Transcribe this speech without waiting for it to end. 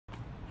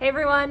Hey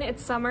everyone,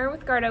 it's Summer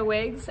with Gardo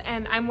Wigs,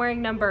 and I'm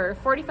wearing number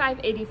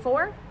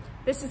 4584.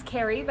 This is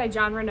Carrie by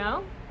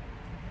Renau.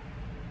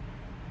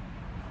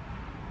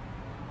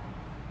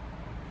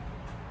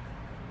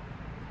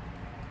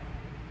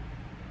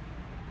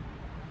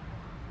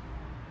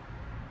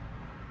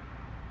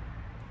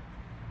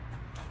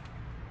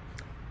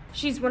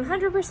 She's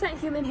 100%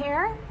 human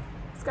hair.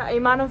 It's got a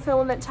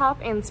monofilament top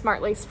and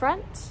smart lace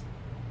front.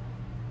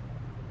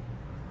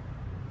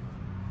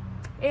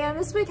 And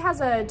this wig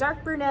has a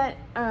dark brunette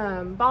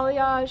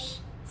balayage,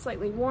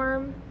 slightly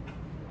warm.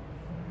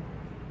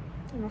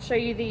 And I'll show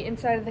you the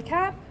inside of the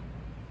cap.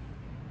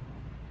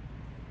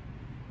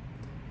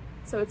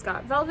 So it's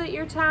got velvet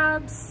ear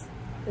tabs,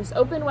 there's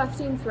open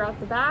wefting throughout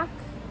the back,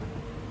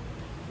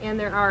 and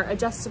there are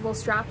adjustable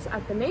straps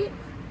at the nape.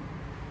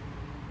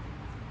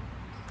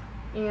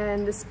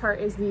 And this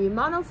part is the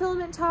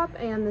monofilament top,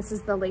 and this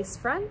is the lace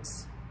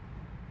front.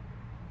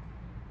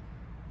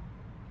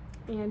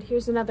 And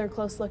here's another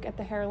close look at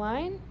the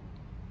hairline.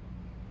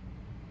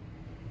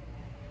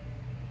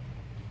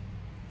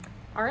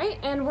 All right,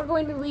 and we're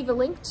going to leave a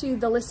link to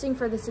the listing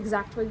for this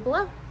exact wig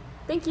below.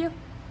 Thank you.